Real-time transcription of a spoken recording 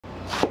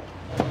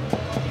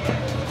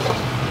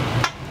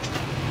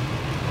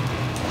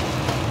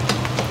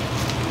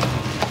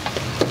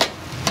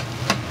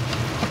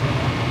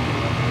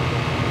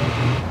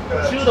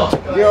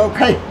了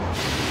解。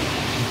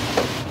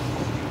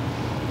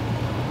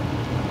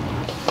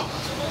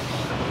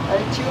はい、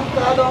中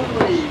華丼。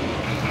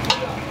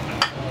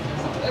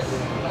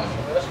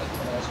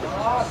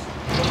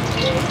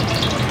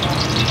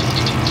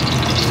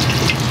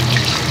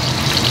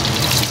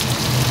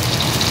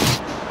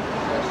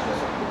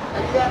あ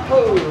りがと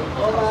う。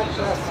お待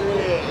たせ。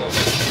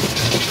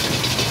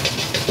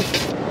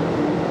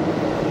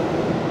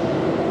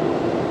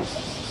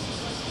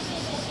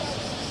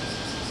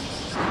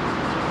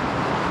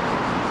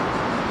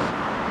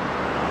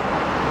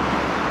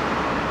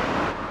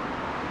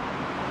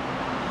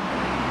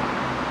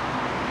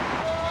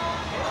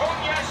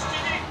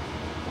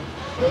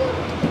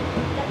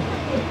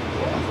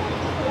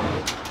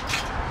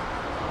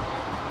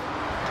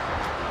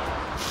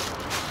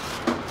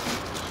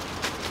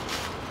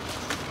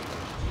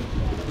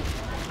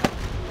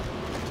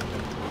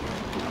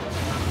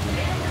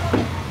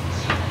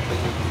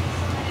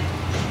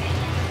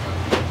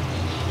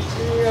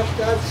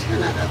2つしか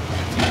なかった。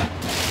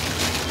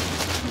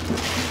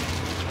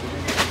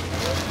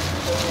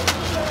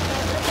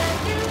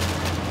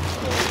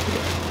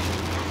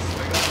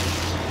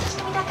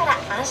だから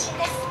安心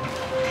です。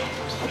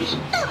はい、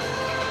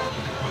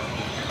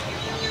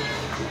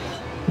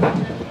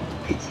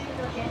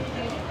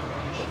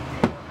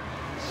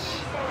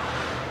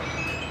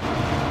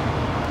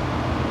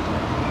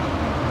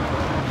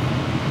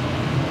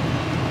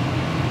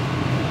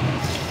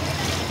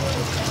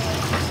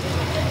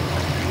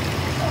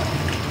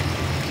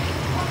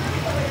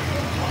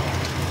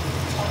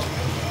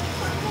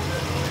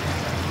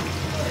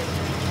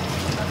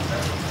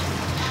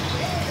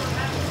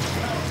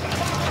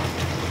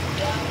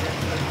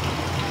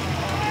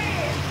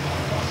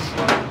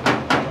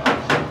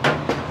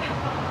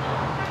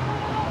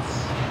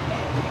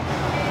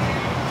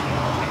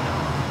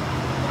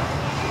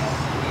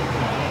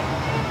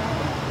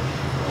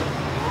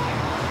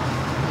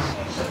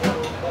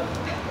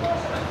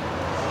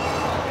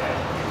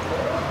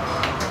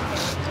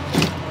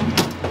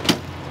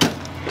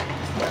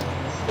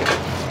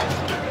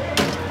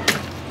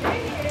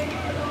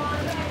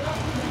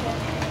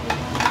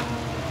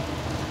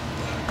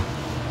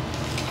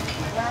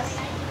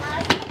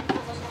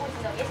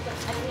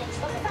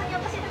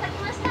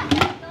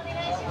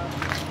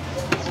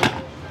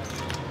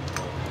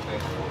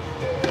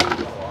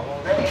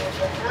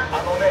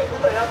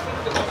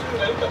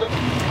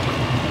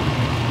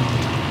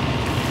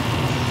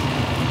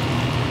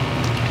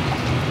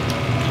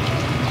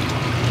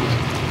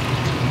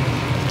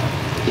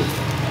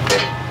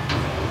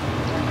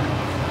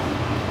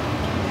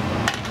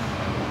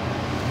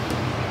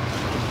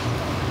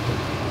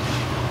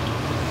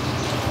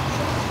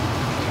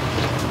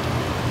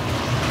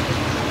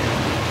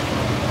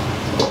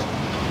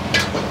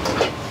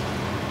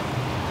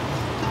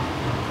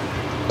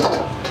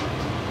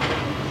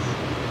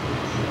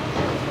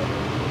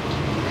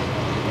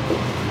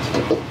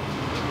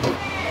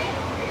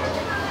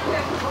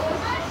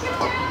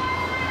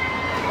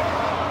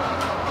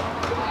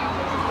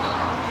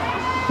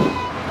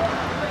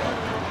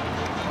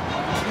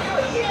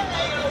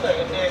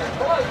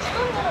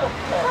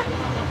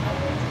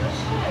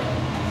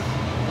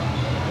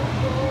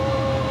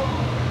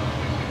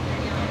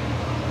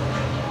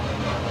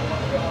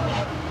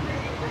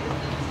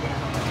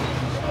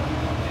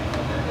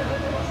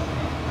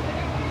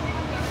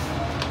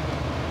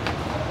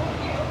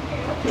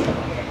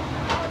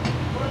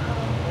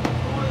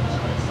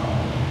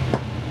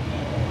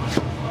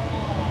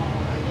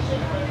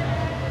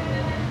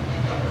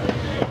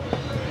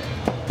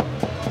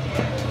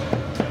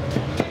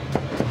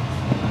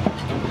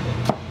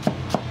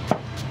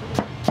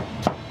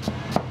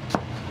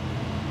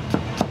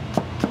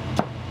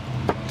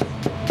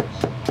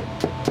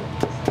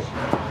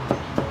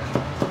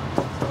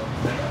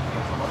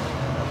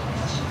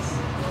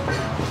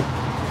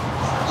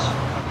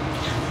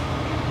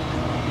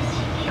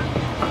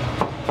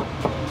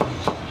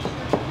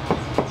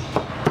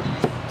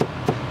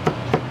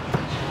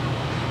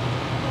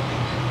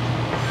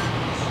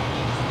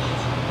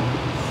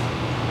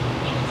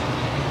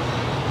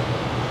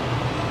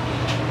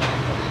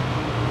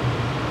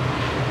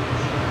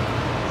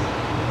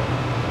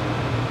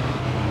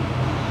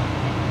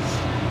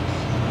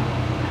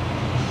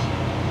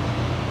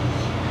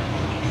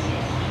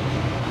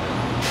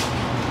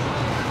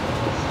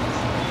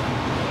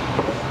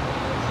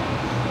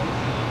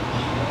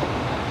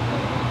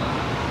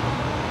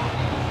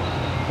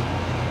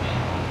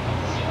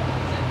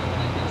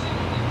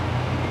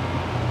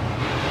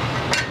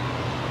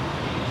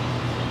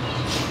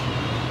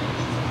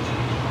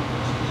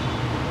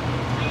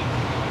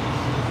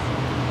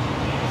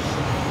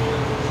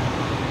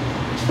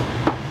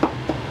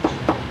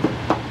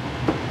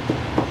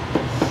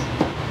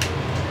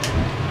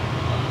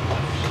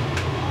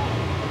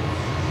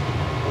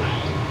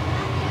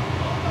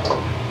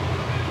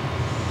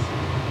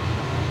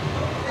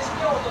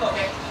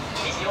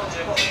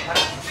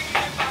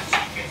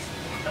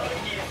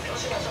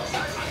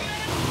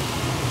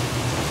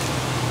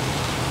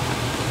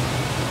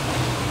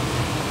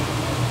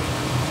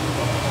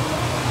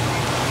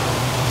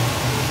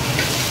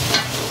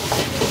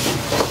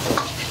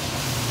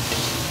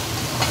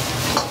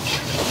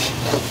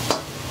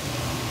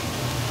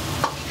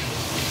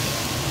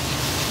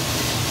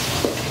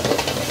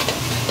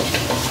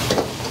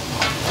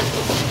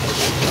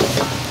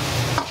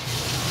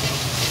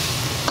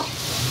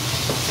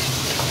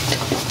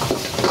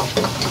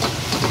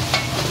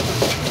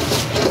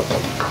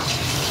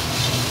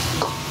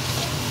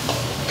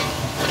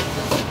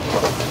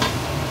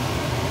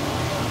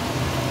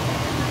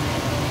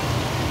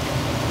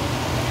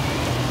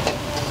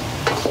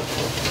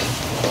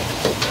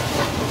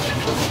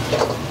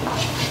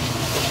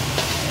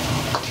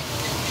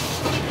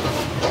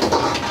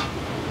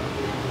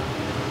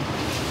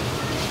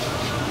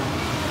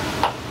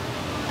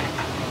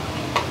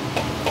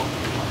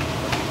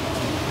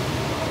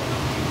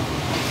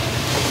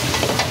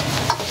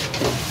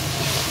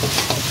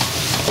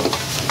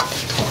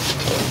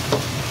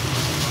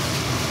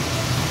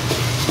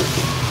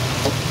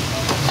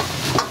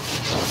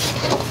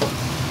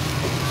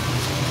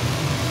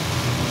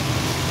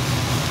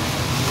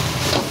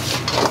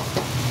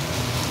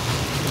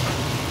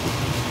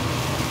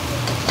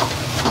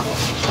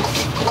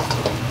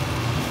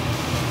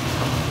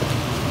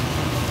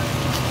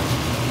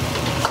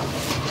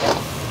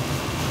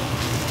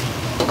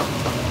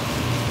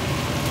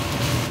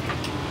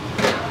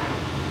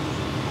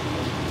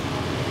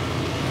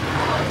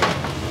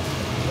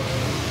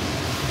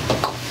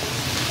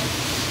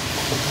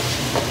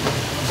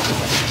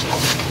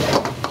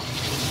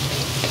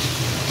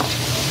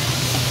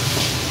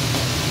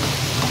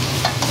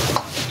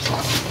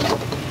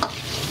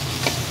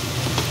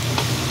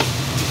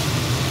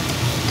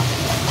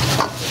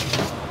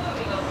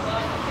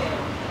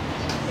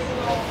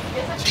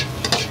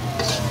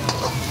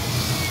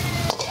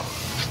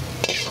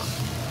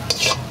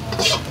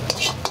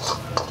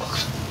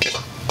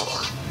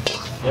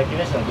焼き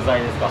飯の具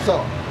材ですか？そう。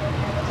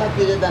さっ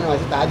き入れたのは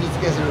ちょっと味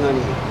付けするのに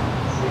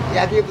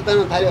焼き豚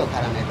のタレを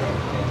絡めて、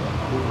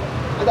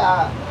ま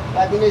た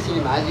焼き飯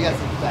にも味がつ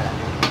くからね。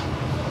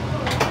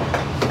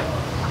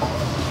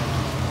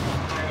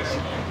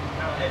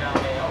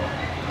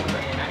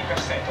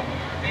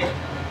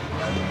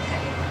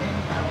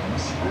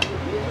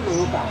水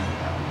飲むか。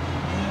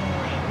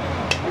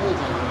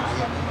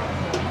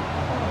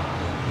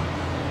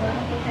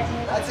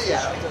暑い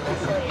やろ。ちょっと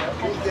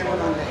水でも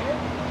飲んで。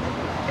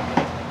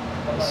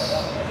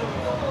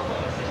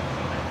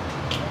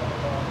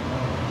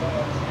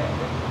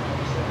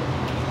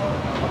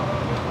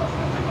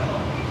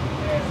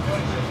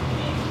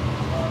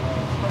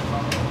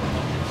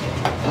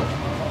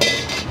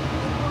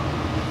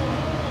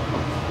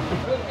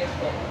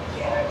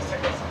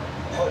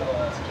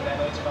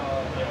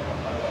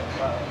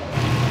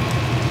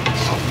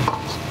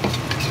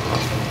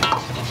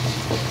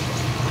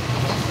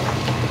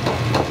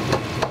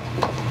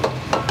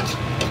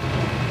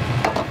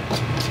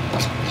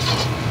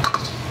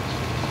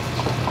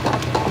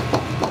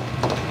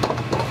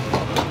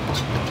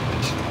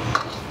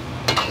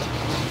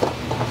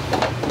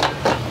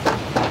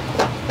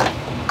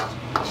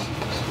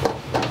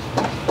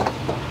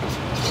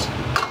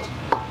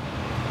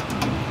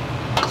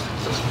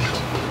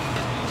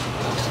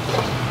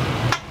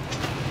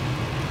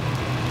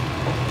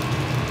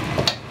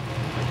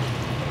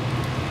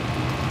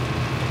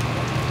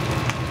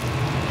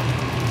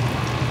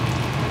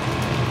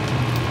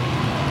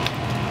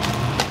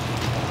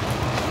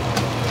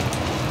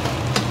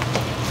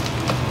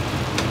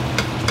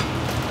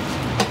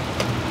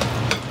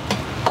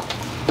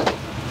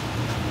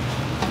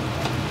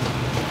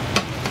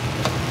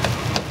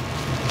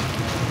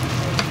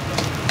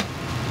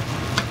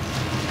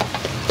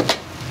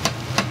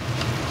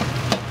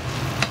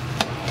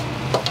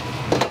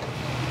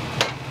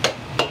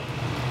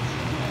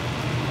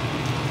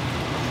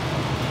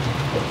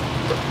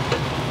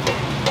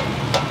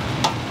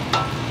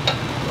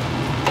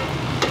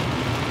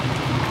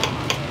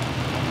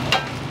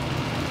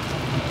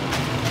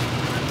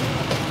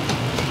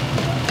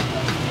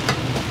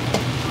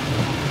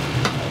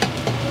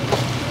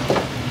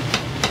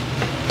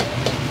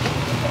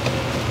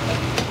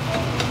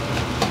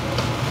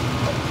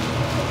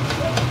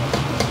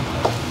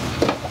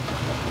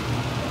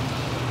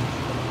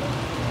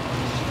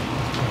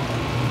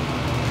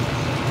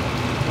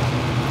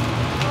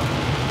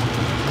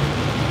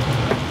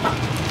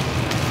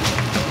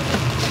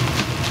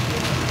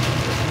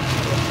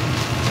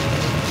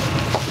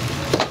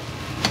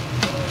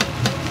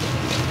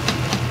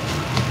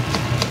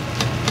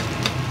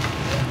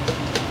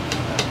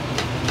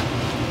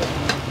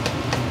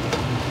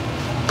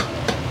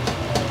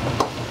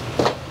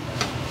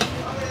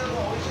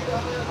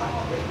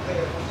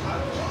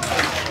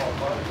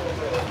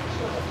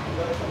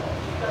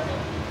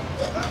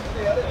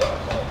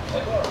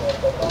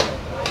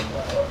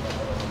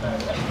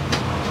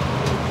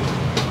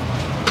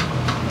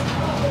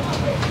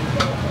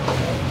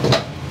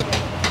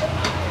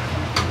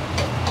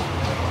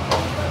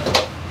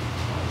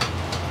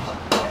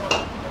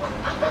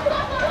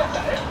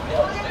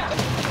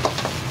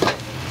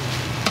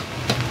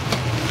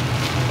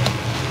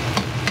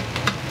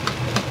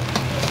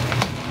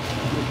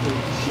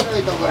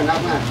いところがな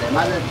くなって混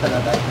ぜたら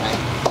大体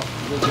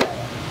出来上がり。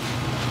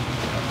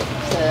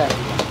下焼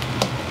き。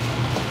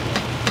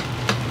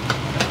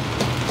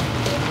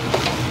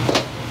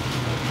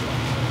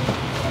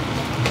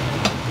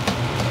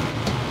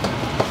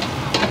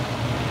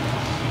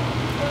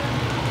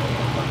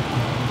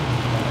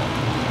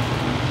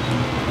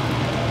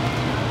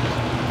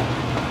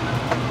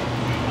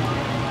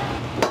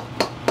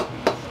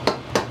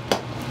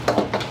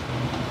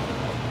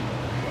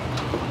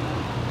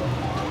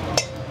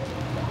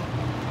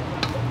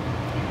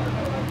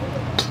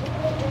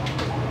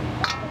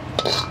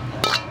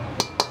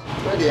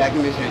これで焼き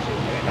飯にしよう。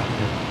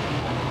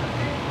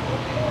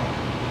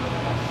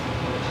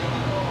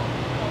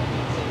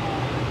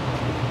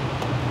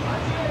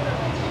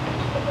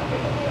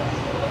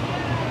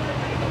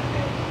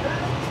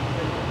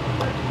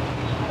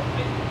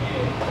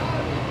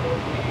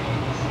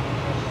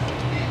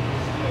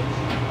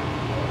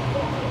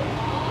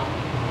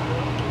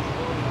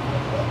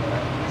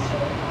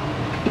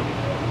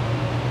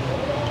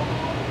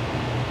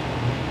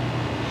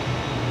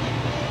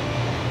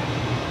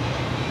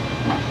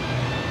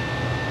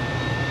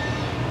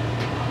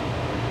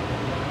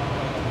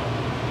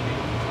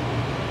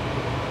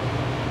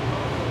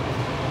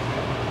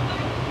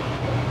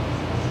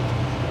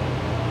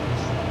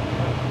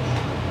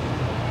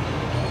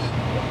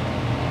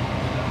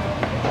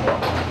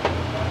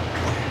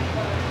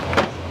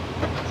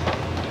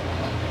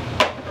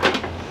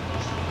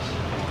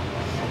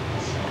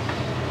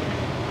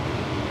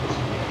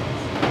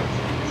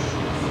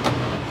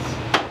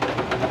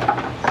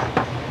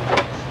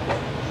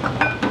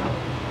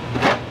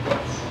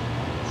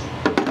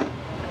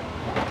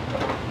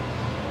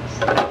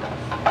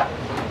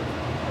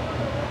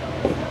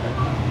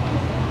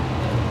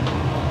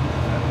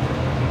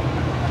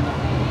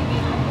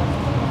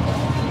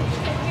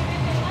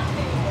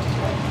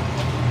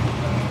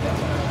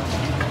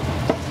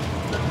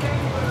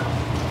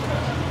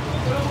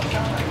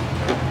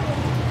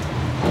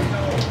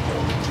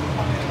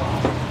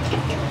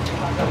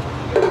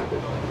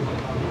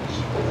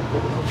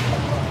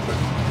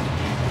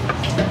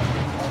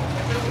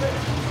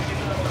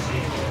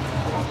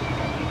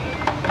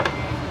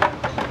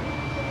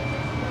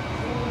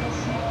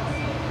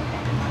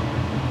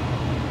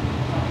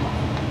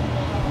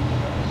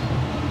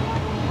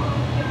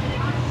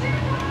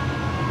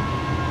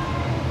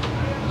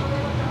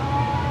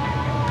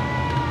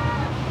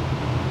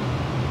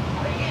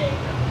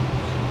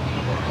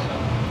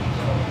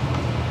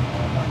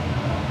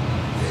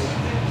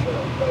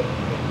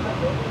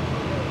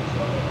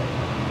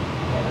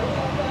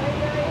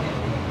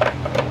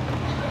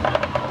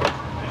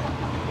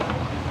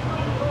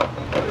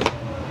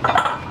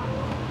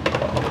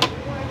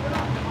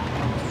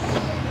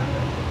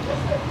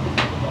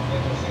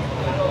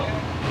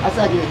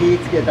朝日火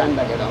つけたん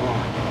だけども、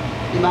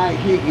今火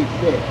切っ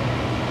て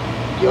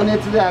余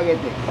熱で揚げて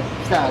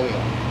下揚げよ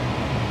う。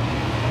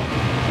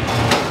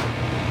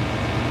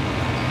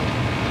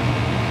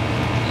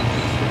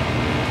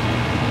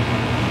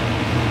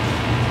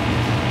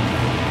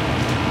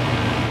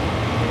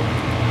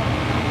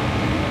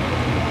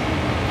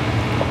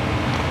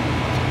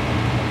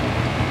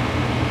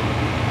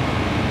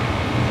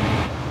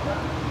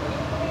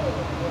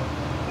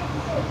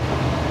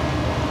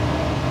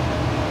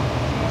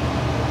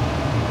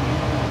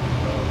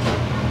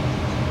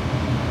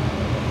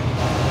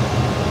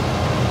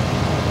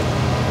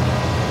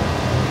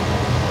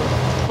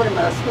これ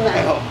まだ少な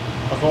いよ。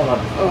あ、そうなん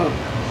ですか。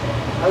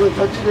多分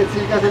途中で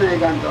追加せない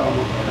かんとは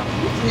思うけど、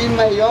1人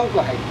前4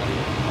個入ってる。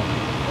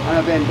あ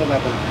の弁当箱の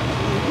中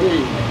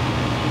に。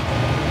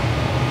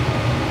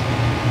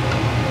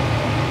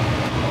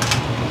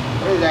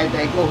これ大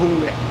体5分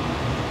ぐらい。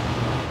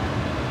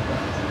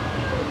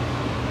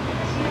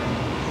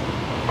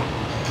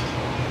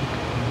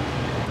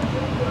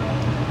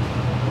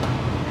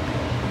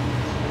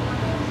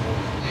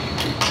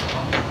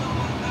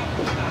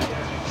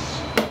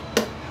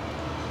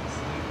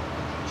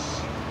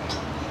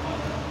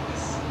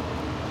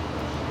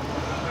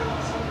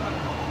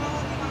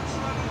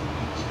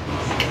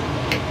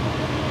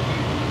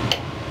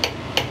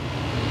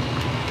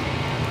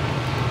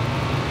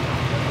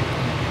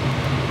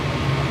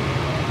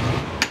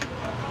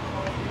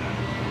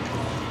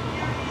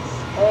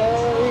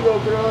ご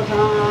苦労さん。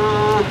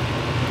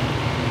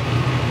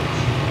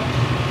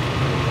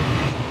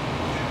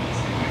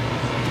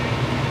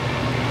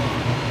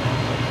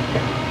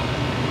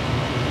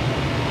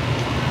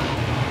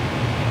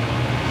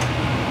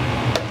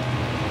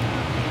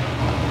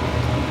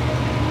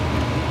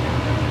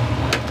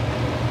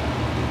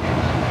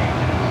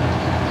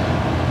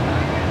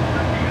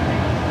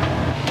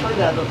これ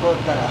であと通っ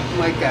たら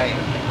もう一回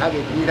揚げ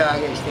て二度揚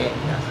げして。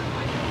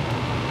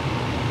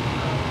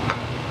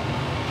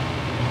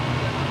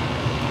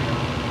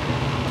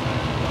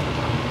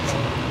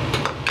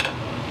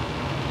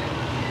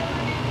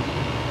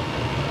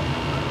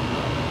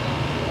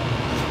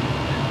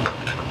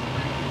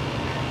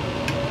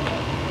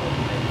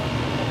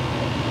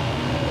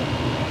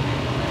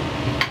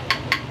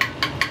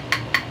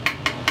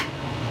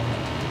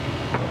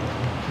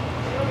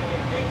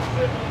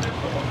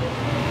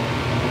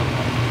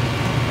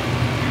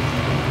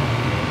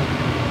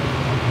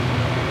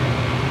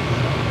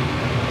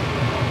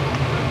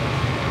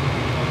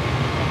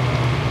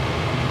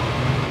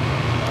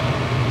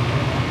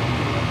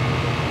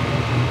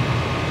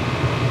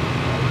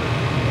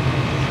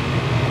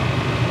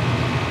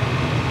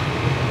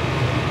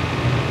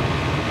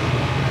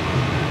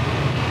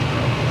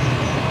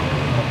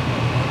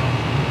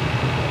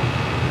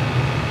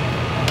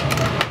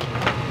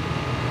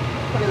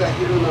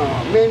昼の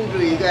麺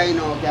類以外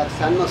のお客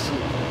さんのスー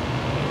プ。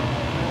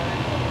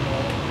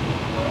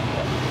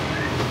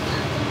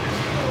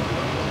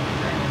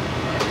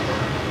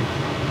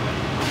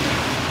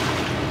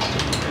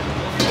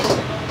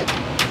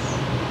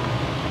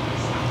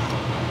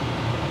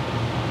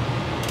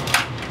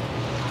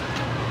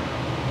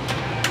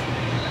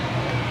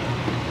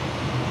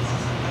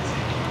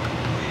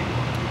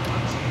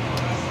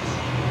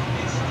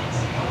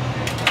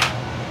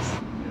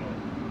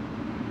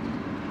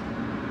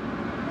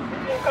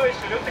回収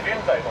って現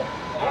在の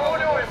納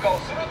涼床を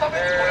するため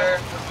にこれ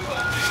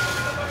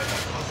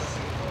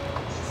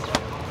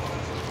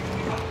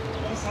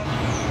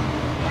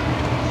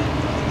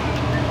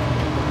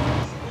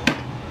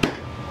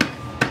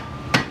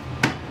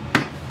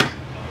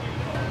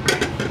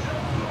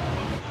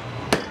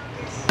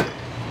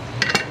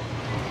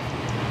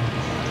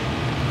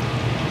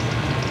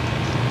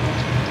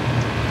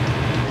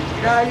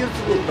ラー油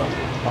作ったの。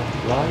あ、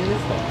ラー油で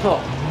すか。そう。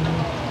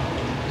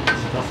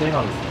自家製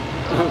なんですね。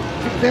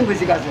全部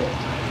自家製。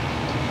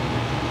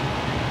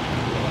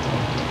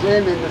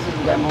冷麺のスー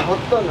プがもうほ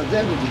とんど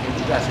全部自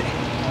家製。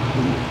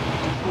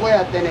こう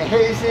やってね、平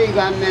成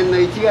元年の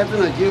1月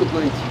の19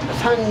日、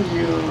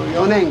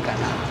34年かな。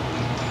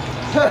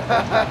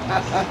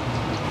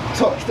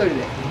そう、一人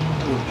で。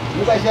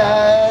昔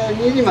は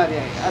2時ま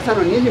で、朝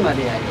の2時ま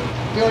でやる。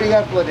料理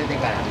学校出て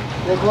からね。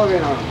で、神戸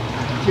の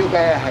中華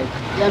屋入って、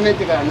辞め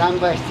てからナン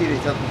バーシティで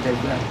ちょっと手伝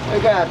って、それ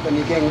からあと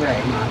2軒ぐらい、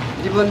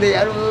自分で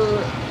やる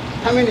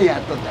ためにや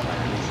っとったから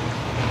ね。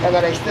だ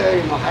から人よ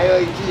りも早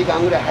い1時間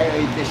ぐらい早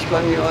いって仕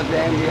込みを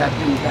全部やっ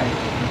てみたい。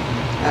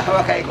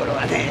若い頃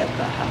はね、やっ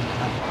た。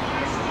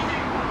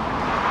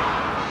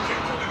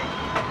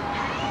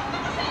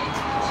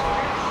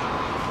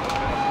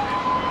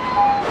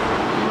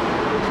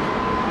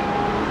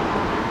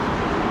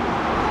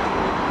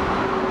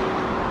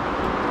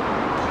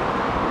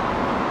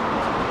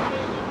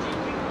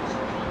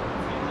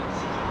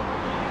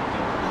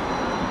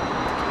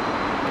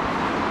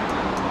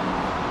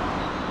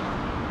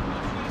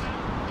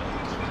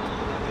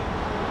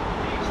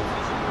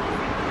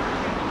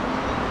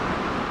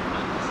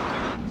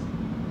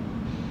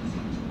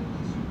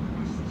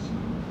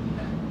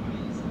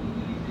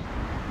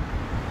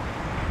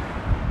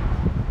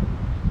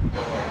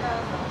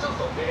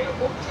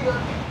は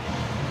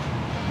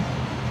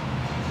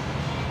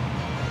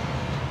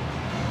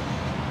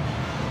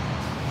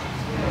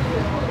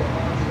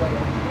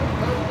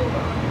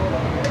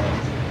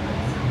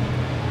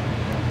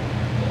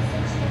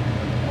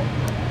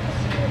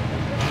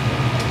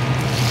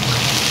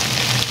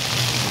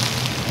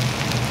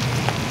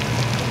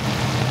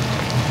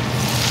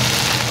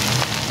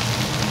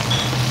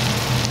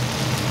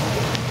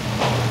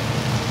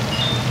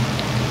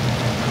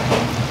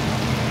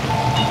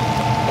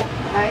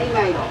い、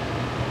毎度。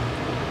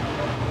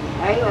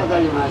はい、わか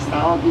りまし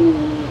た。お気に入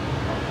り。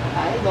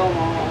はい、どうも。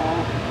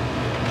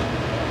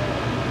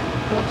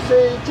特製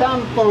ちゃん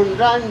ぽん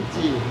ラン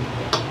チ。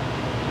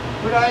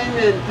フライ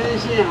麺天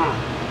津飯。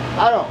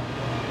アロ。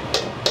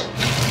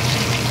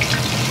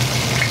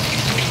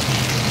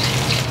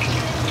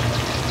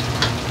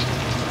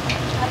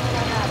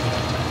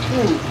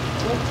うん。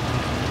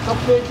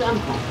特製ちゃん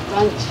ぽん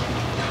ランチ。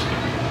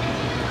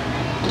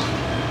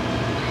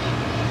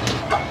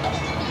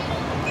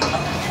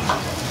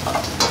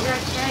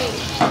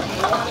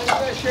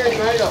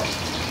毎度。お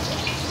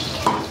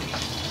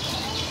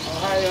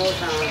はよう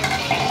さん。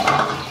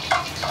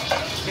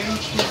天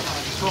津飯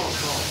と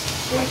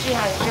焼き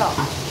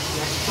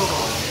そば。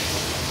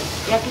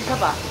焼きそ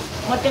ば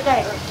持って帰る。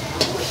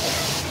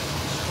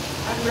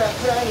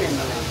フライ麺の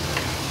ね。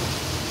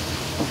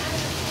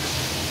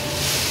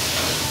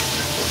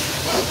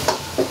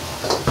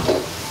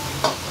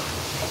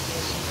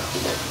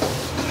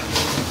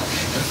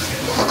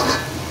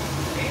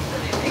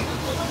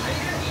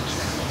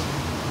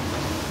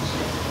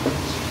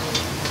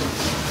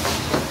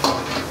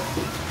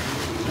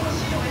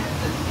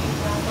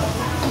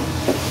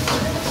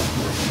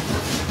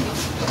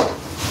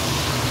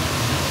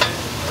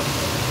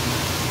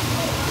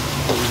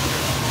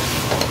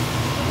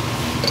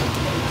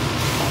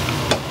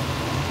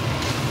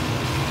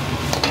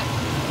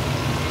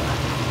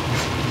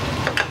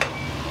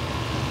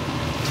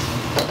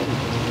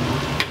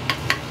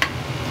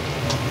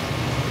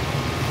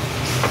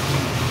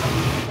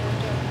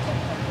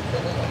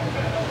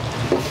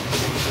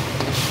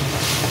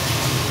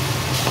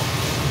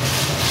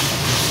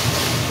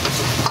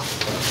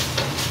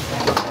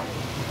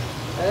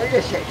いら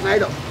っしゃい、毎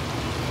度。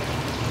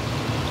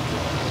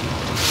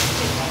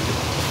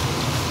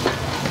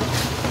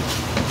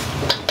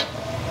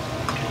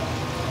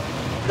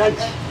ランチ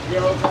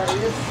了解で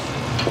す。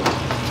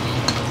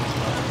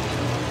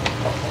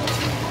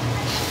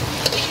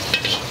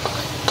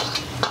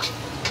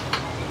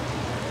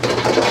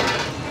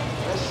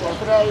よっしゃ、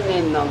フライ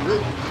麺の具。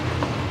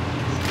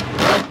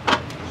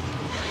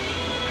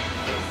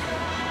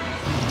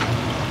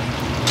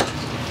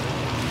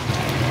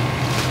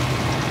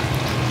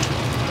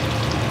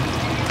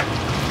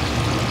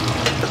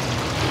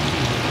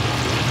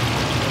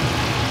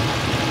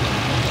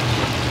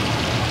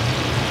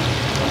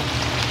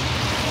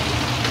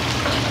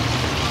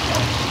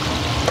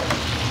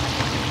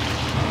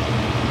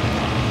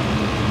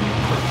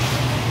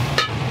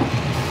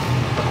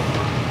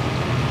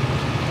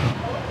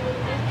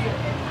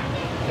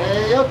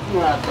4つ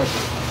もらっとき。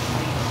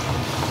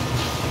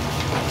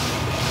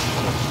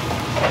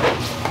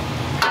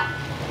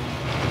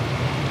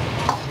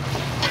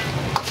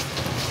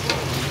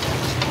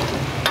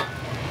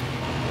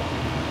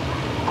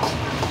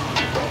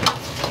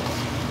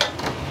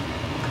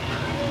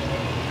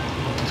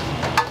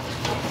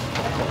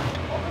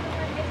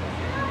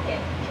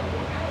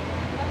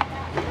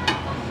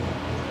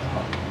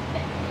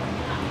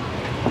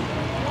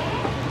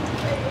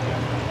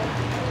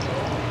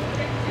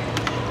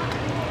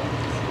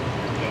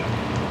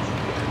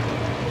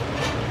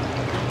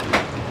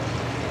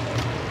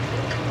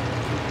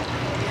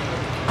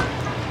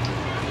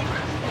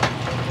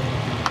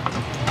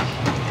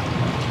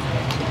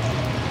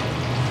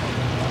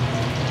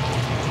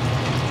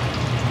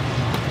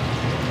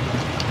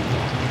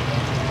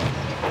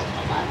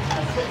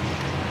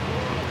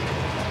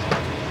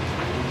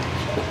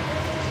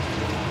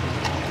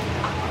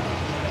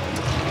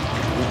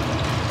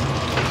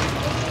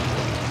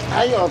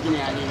はい、おおき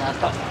にありが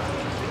とう。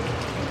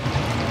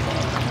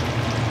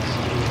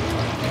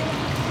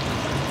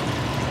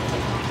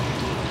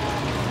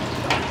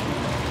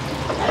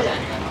はい、あり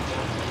がとう。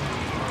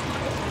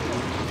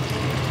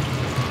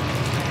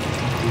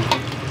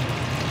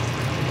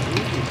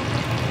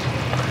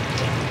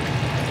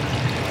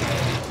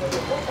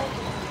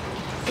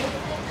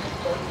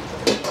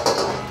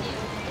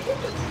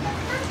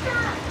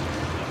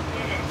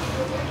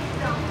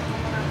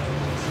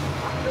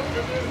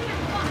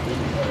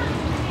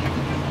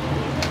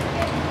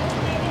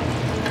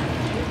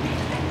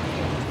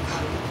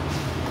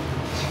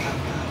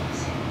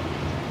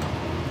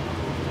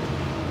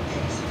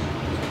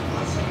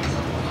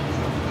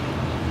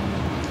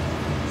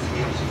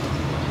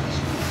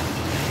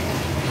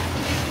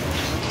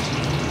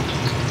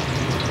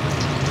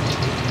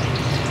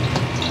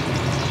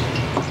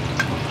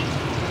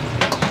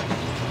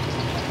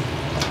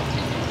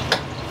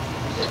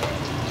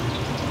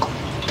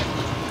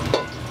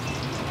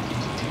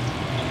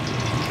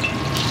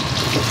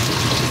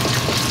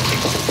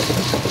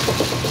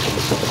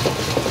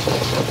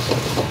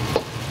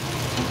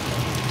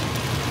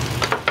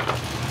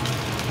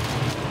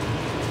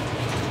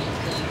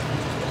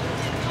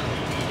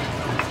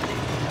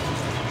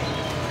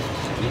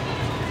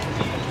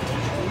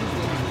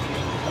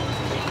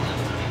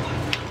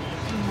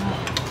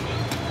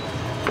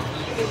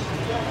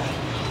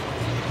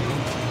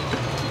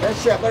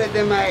しゃ、これ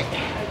出前。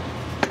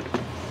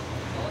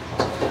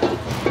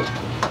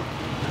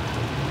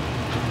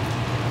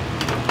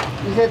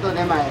2セット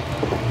出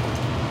前。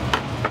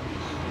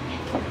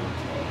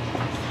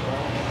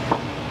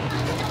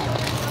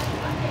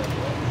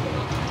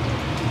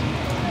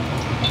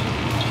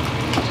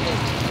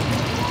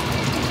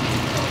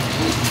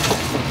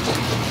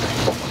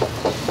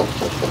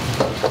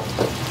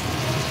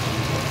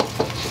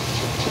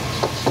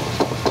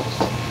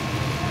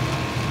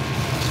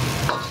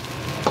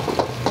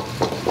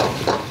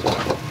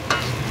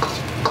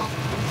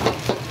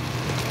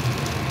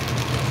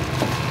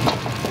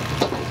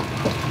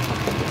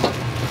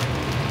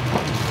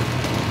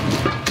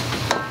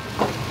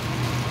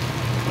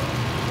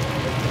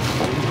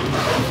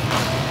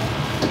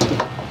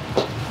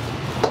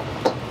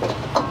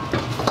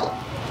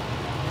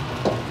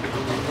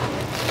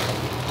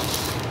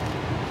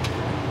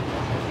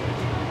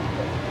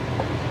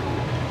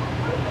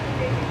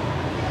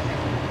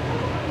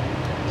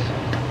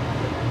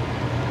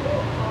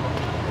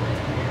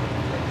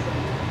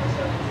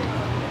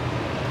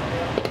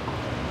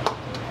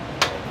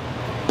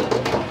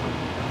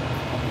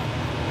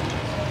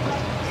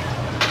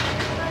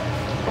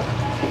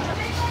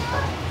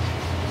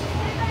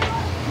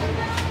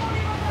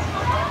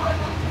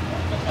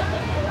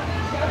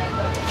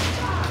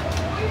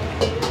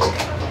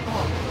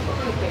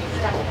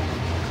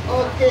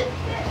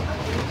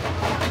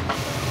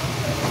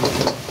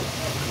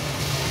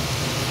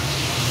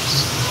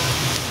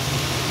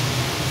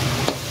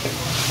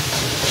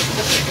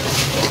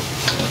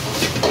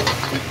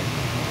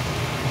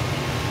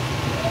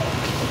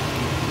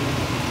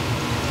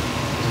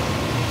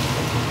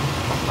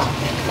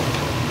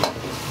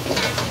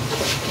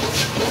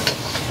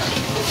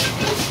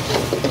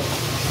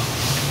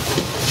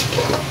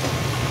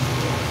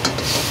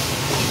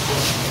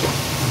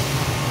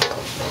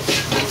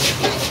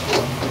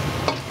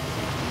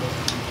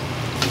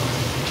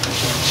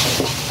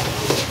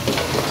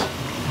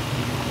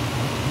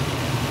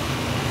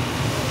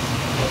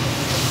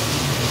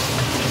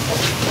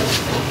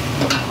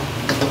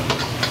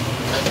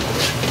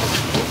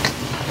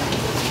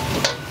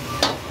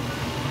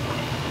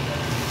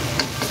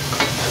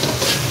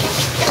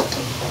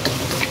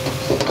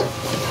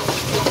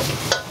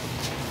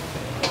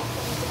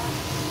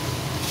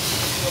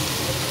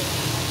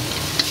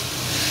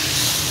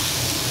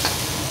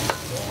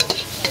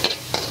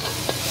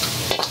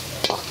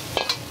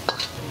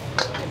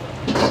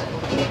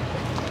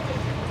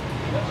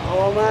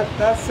お待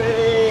たせ。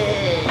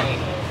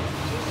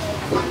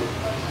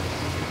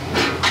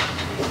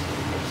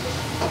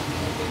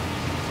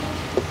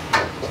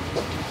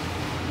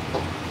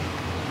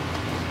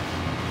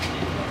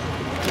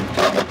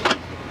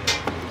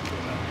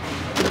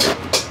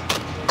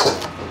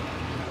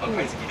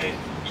赤い月で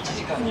1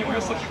時間におよ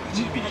そ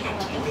110ミリの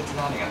猛烈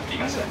な雨が降り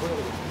ました。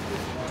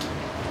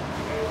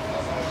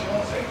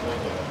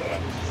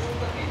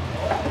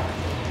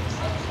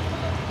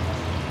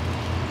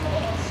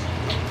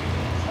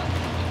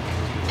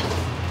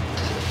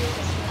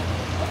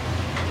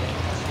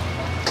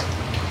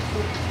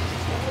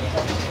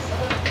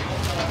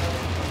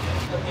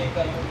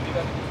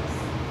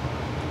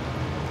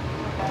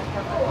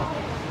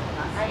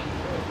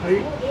はい、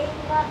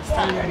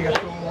下にありが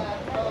とう。は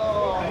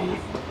い。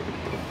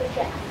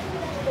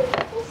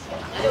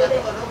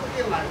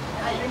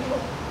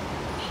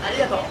あり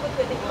がとう。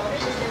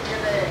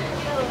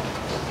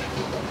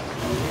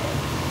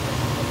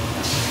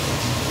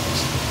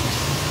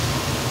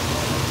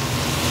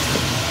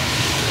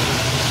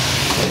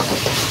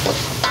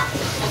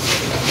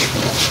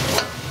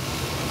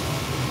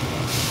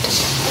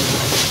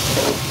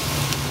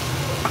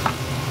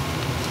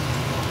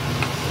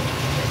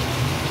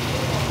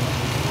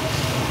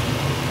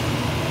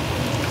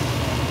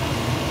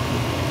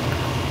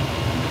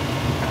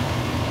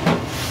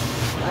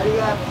あり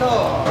がとう。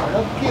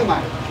690。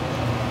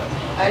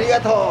あり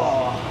がとう。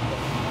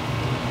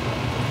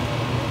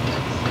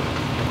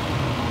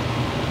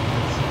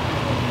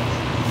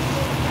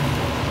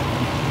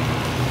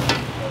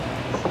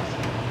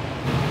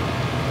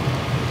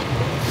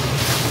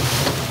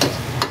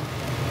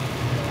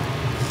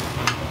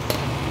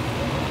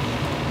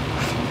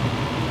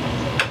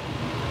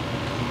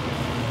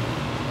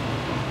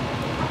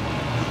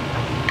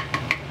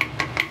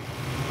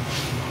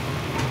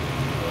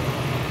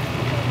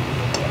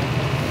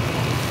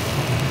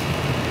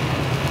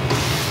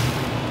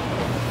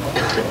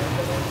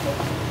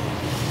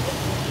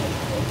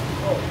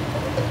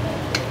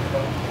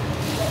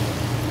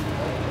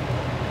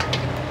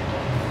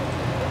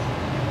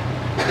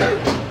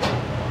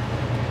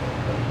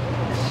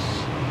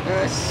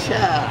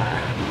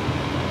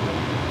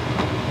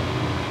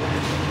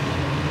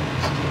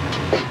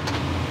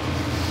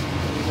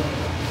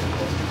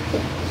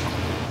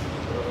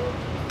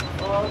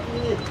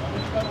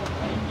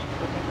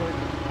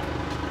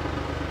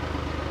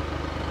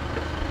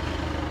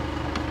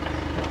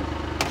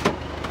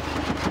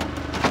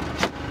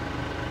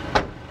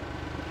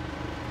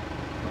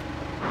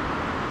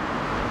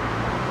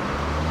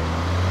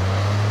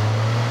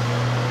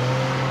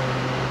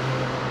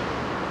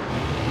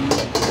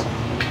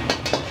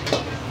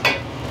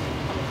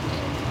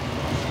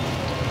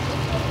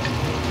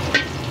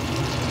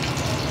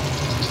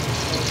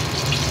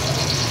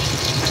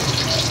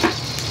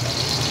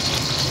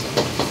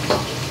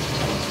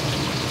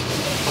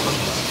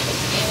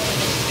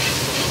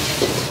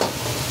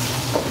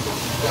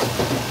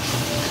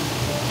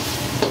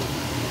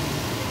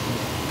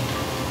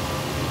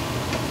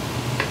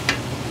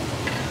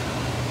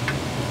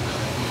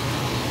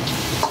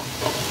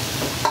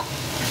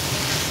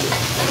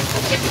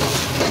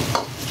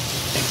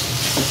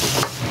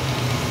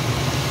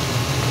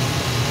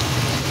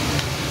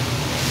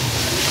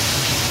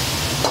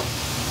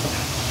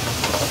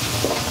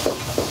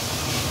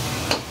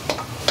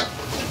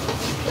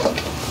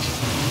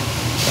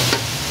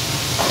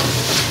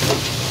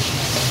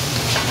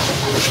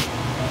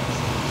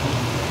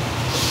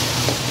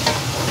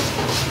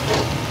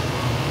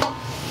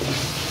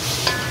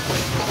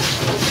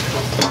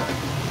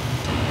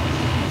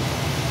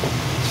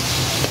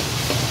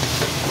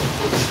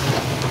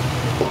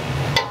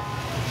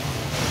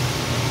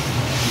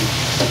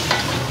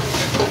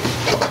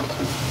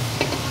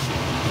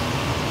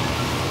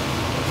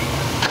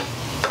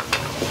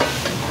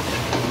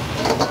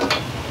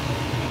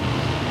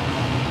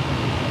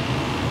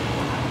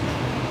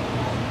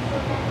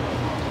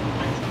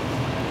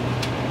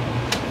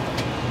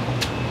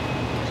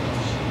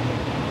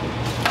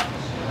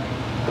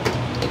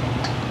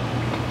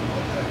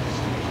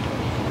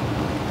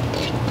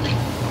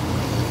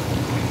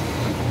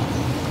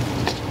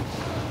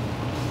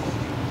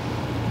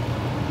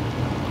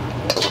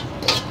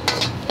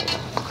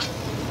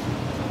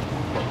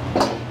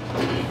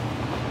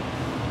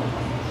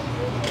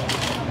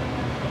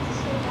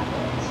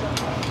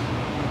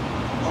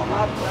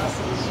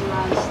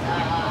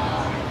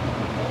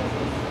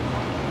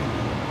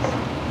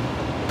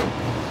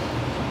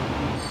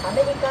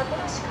メリカペ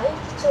ロシ下院議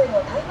長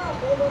の台湾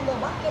訪問の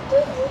マーケット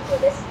への影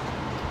響です。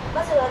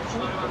まずは気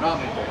になるラー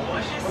メンと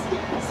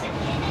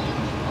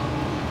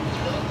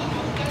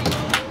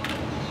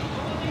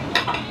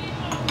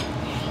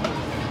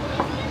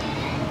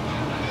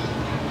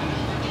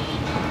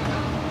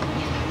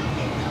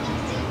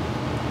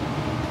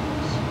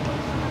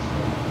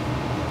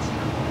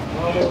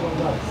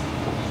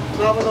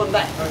麻婆丼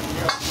大。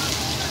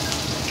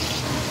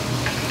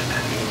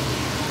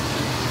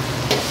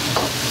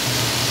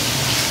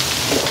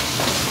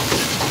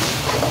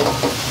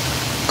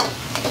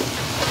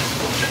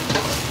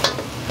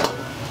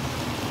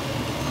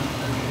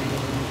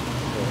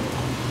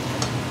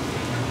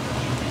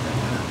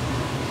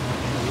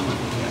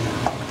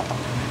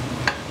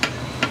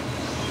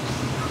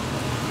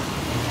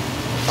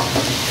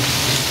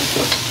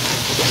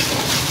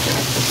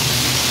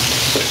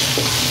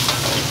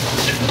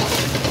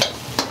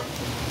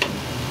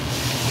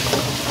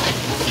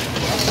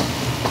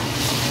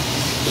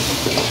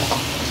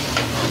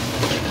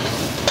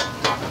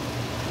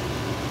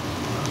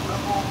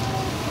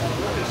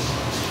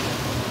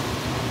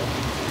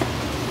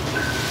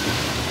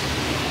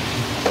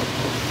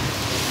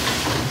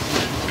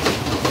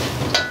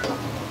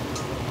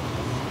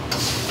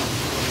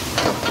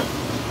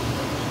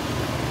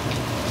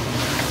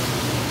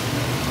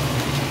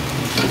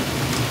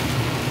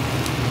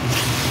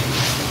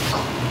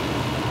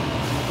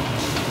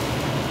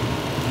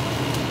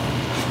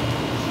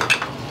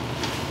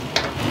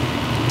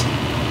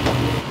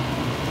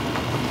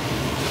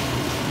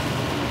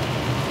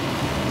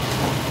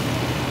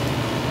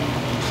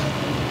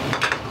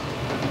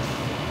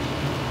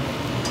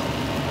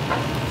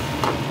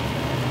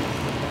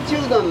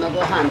うどんの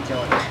ご飯ちょう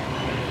だい。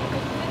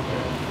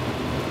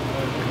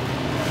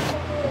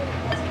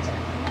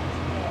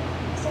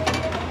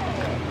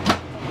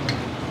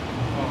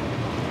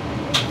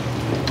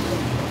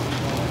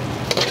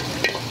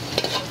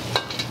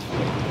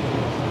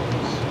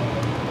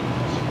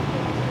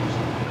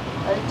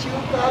中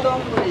華丼。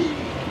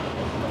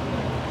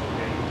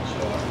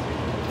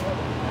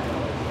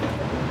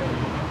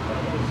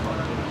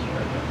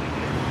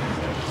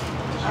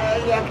はい、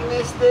焼き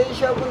飯定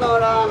食の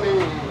ラーメ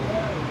ン。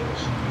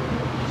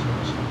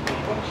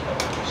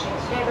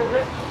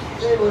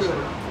テーブル。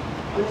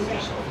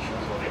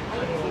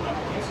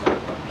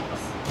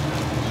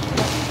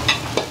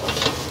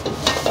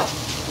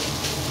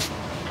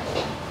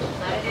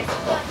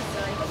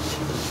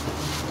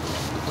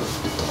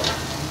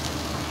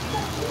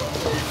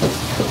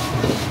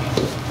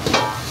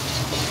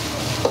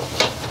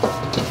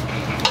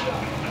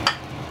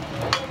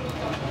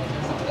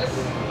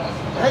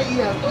はい、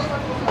や。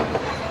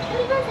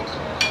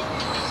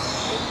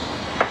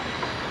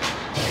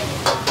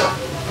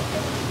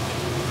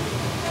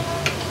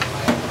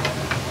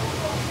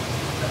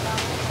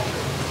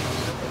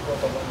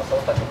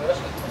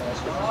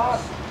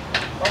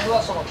まず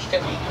はその危険。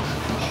お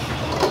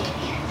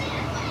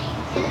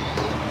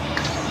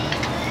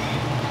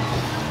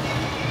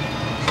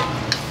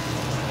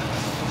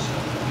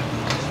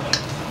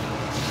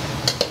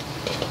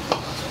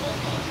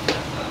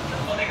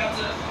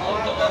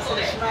待たせ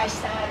しま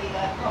した。ありが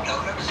とう。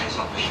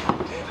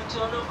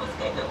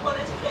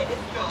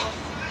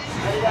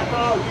ありがと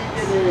う。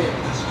聞いて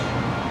ね。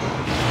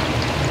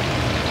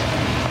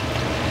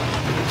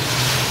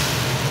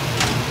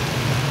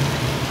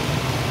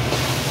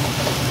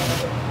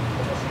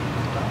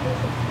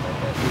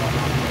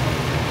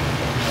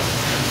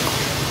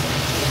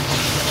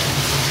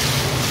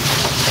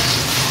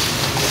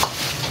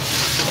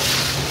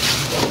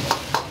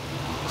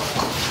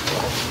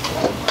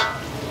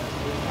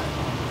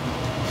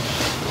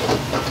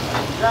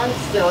ランチ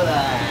ちょうだい。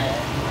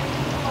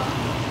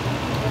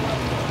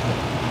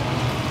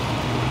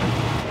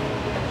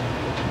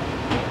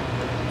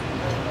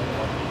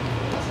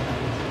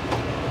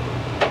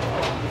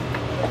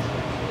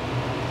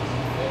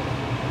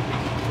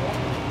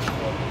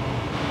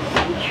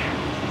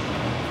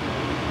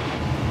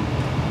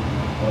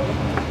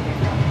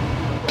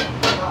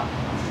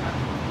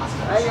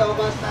はい、お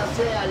待た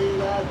せ、あり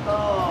がと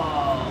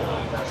う。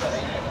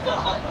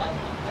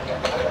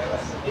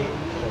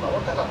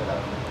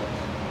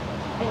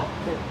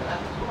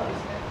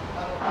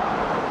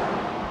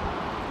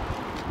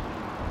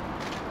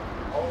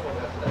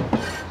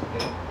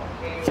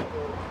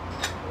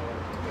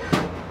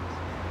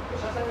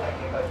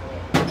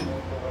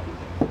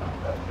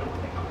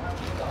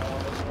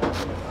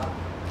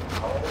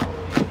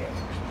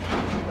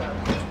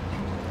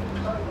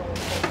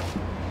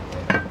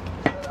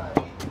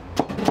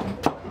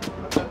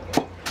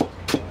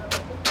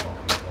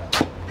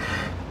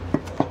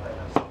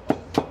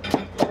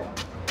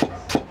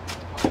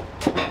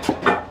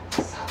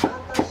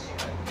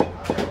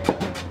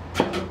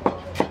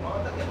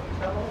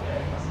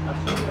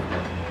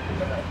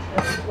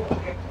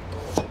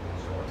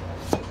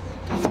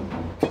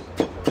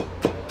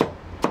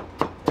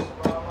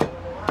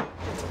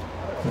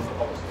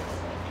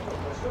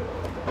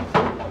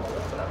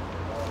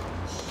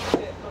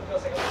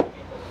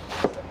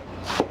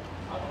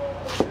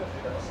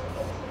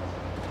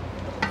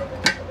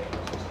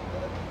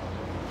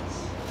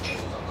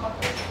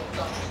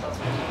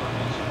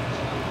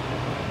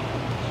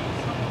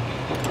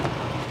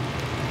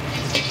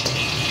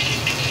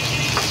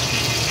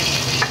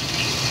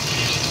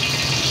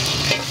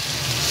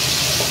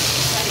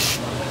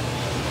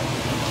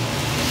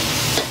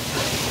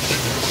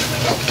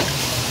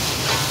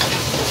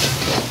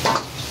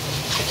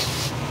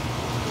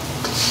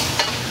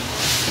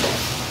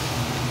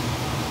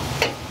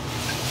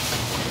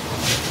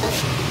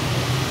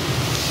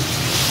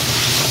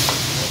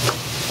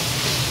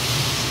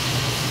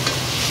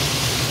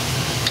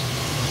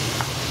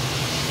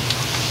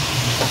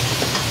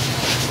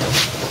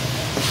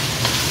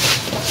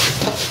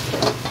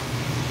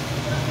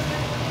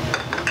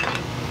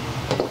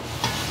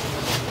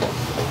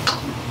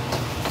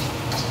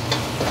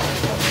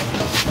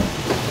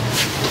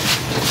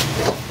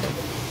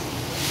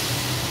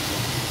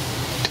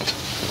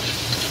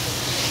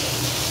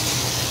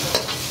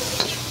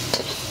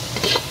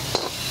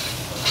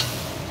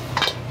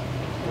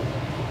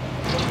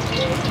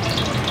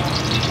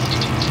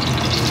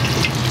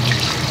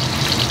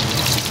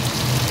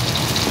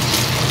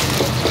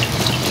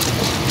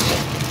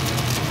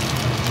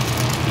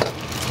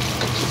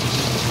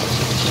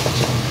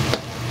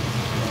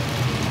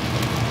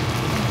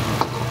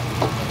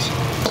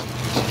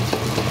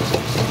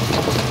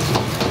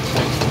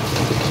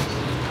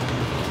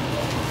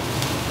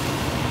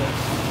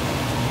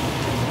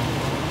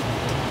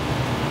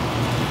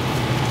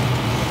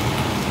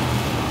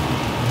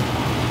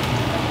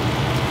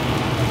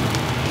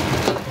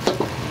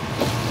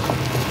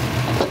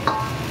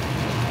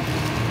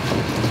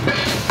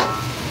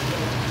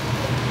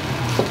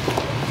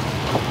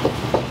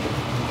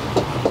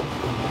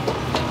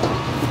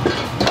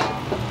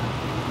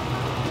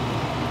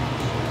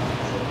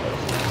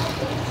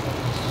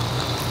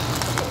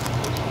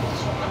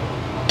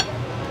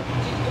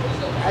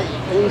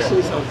天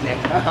津ソースね。見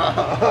直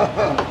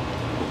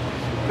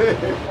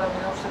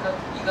してい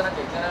かなき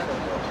ゃいけないの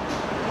に、い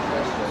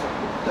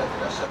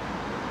らっしゃる。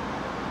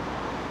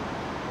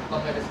お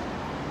考えですか。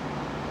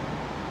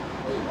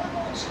今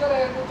のうちから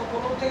やるとこ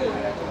ろ程度の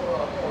やるとこ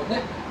ろはもうね、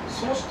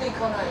そうしてい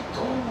かない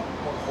と、もう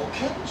保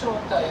健所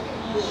は大変、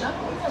医者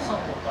の皆さ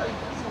んも大変、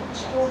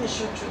治療に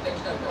集中でき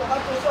ないから、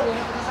あとは連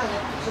絡くださいね、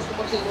そして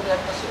こっちでいろいろや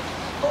りますよ。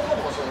東京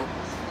でもそういう。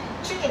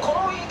知事、こ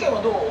の意見は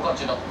どうお感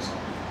じになってます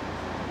か。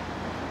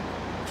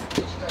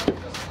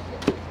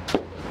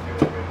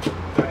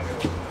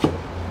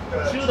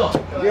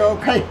了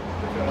解。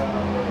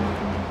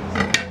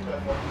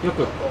よ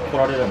く来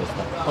られるんです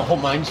か？ほ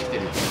んま毎日来て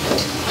る。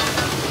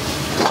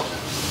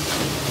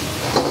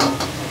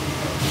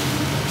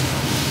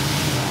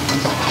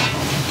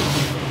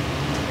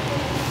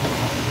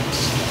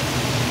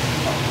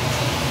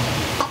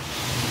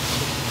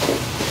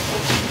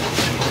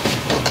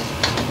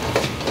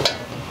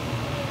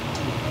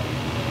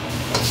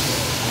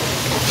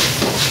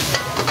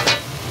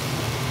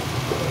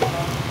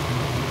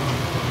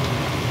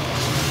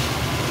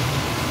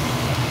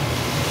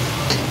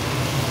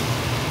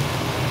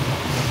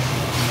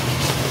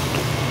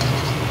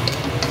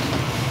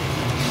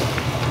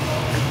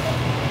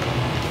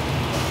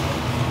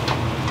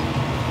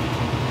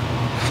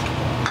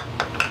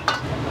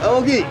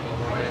大きい。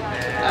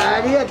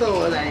ありがとう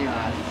ござい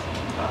ます。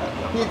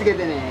気をつけ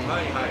てね。あ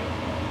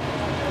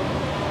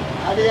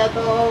りが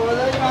とうご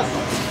ざいます。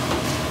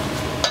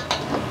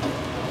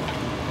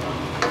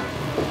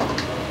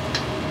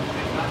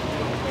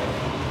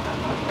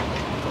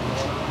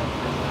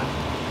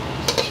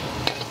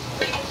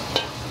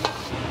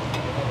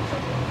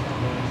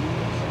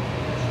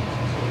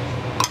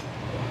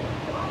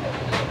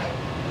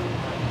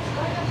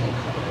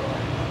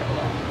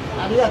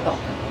ありがとう。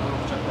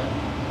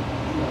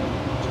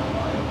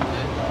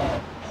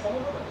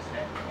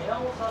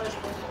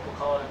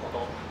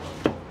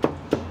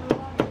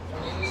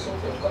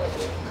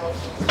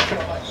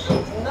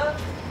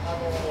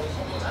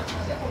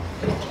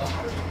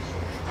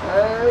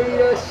い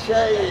らっし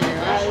ゃい、毎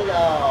度。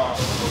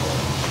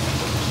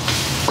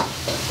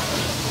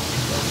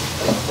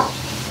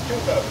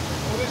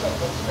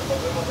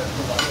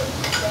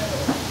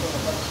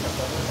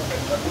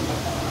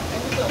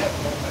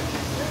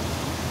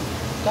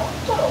だっ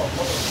たら、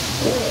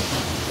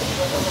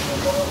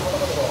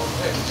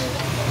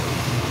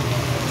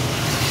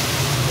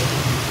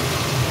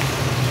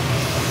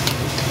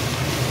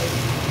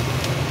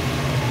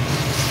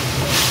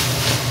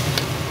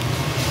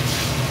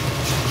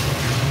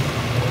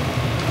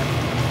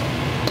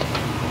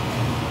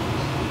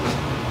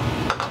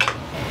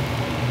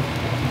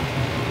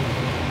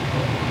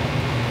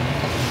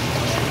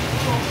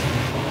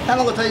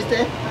卵閉じ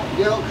て。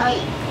了解。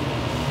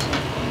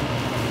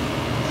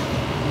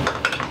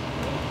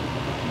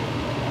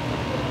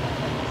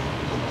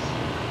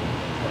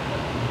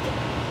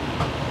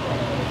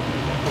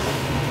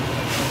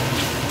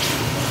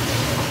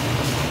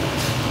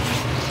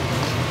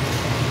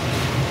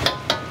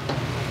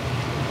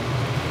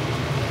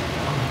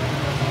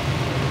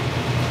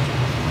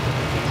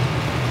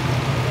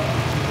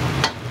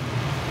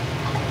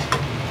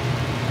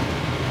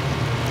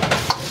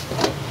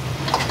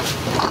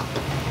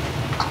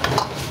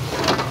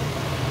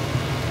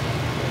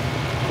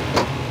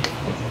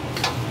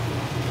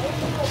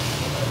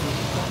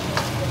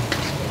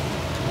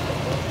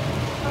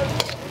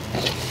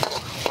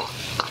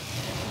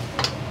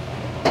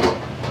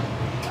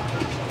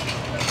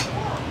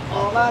お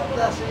待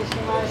たせし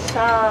まし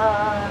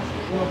た。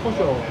胡椒、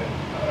こ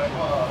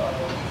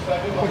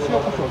れ塩胡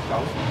椒使う？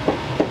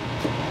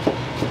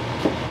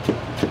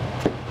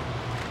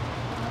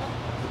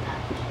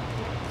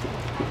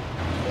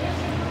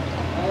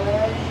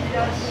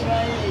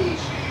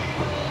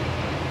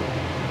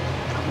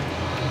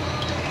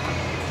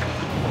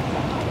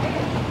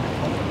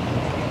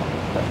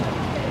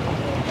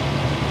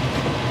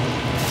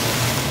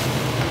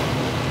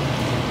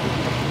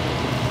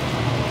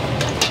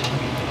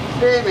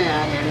冷麺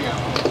あげるよ。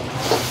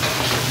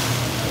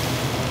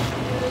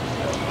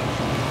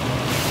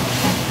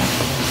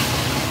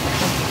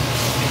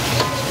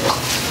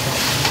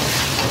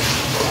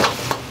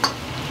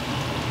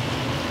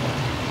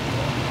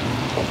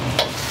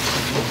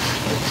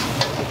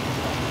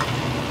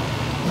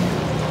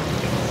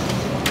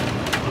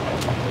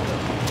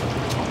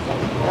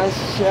よっ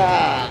しゃ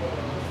ー。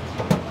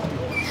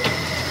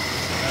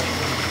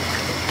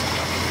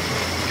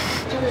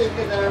ちょっと行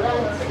けたらラン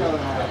チちょうだい。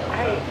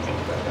はい。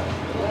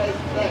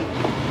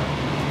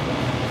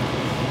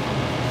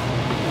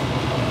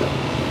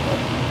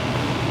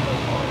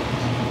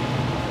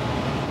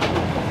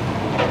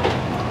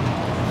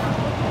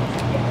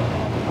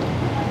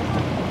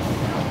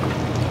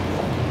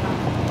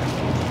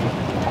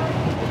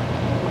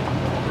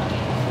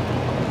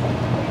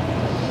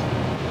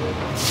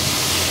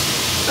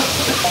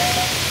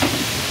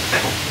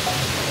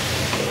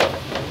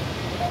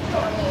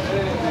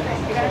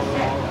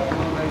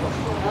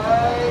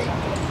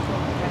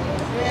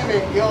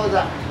餃子。こ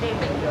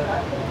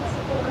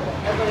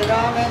れラ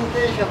ーメン定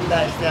食出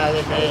してあげ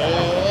て。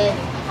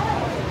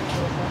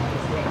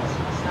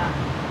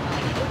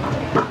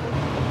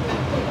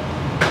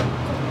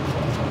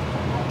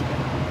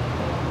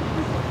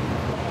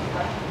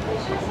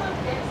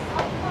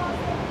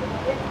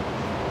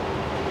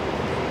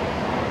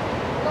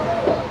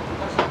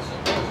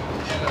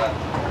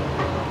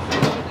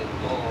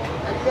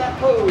ありが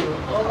とう。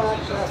お待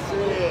たせ。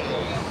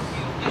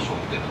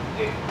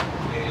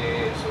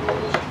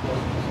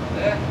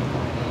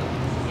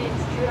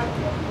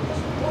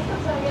もう一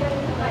つ挙げられ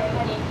るのがや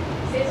はり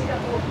政治家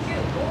と旧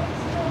統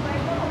一教会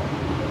との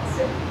対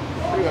立。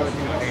これがう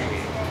ちのね。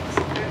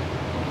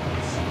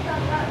診断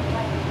が生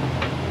まれてい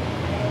ま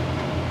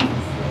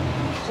す。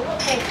その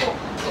方と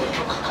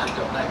係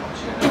ではないかも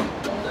しれない。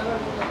問題があ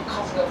ることは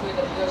数が増え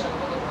た被害者の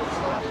方々です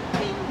が、っ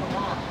ていうの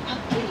はは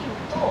っきり言う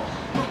と、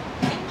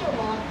選挙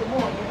があっても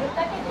自分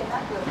だけで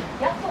なく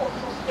野党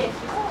そして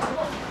地方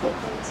の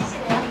知事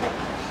であったり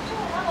市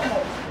長なども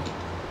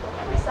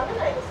これ危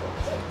ないですよ。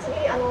次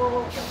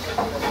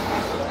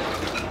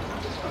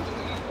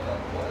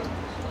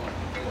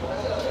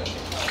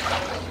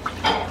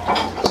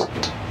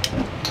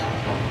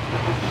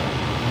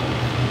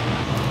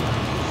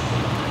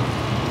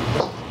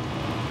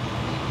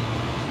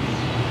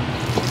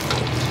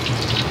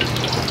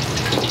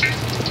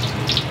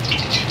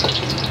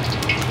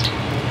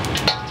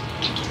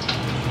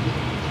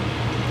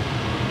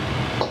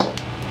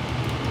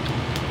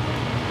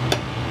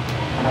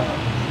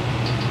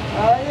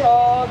はい、大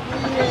き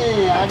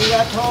い。ありが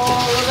とうご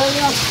ざい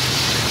ます。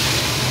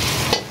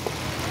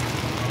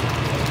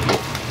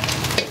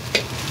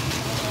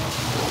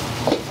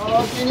大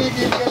きに気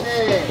をつけて。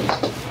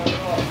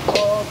大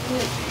きに。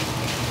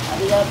あ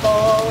りがとう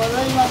ご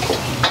ざいます。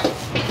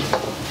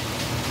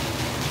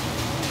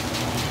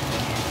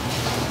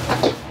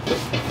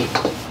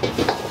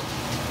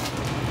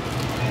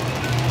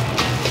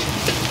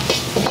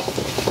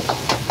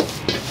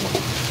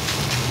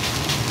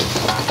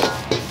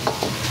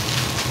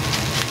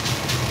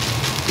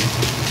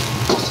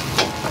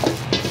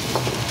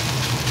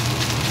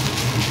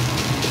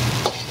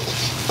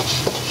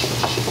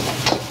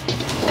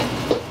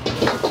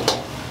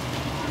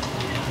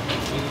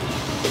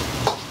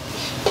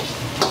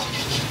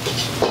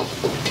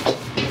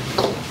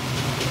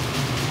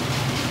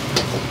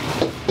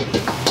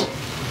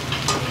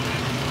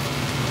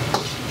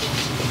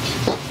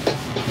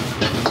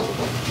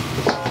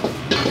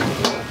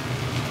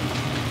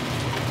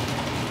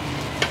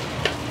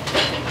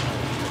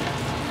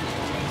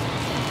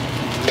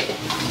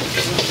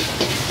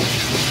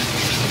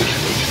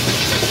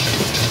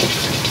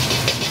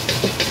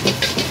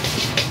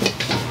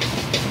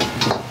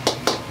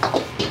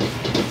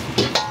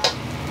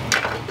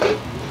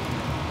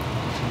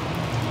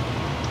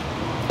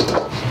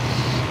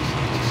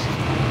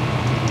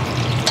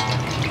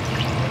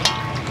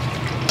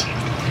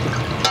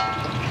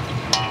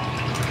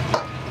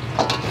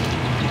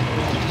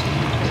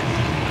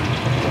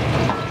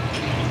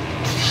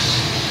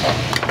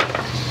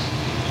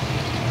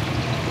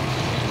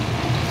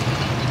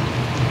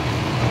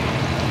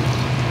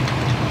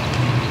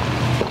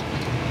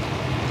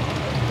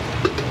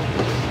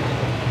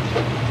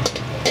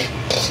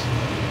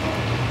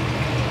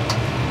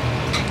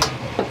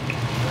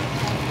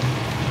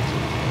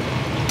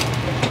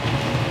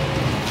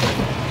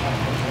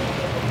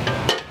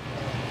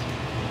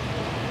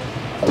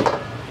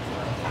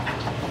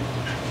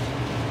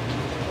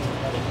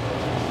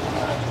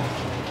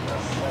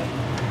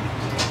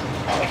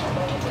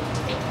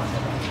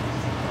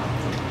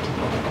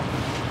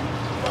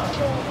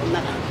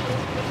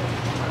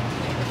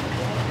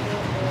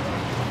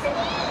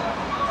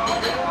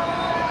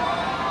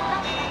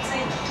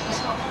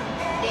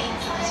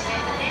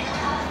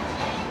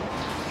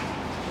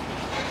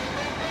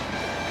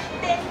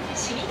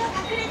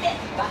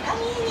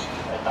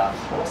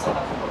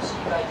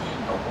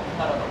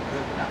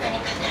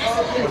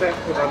お疲れ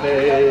様で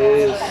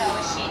す。